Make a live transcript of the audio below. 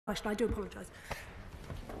I do apologise.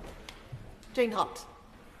 Jane Hunt.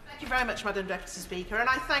 Thank you very much, Madam Deputy Speaker, and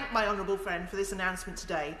I thank my honourable friend for this announcement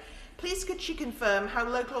today. Please could she confirm how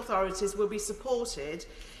local authorities will be supported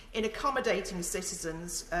in accommodating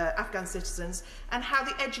citizens, Afghan citizens, and how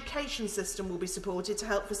the education system will be supported to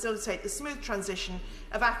help facilitate the smooth transition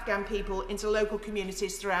of Afghan people into local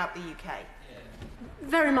communities throughout the UK?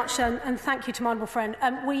 Very much so, and thank you to my honourable friend.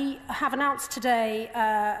 We have announced today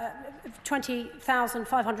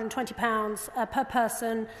 £20,520 per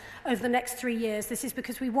person over the next 3 years. This is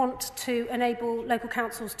because we want to enable local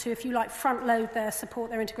councils to, if you like, front load their support,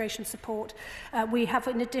 their integration support. We have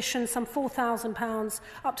in addition some £4,000,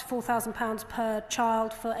 up to £4,000 per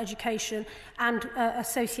child for education and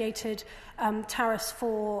associated tariffs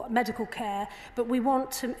for medical care, but we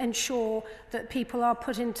want to ensure that people are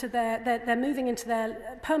put into they're moving into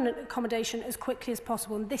their permanent accommodation as quickly as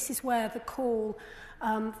possible, and this is where the call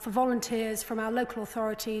for volunteers from our local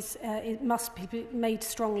authorities it must be made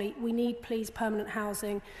strongly. We need, please, permanent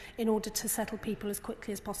housing in order to settle people as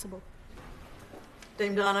quickly as possible.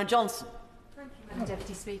 Dame Diana Johnson. Thank you, Madam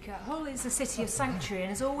Deputy Speaker. Hull is a city of sanctuary and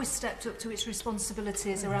has always stepped up to its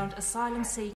responsibilities around asylum seekers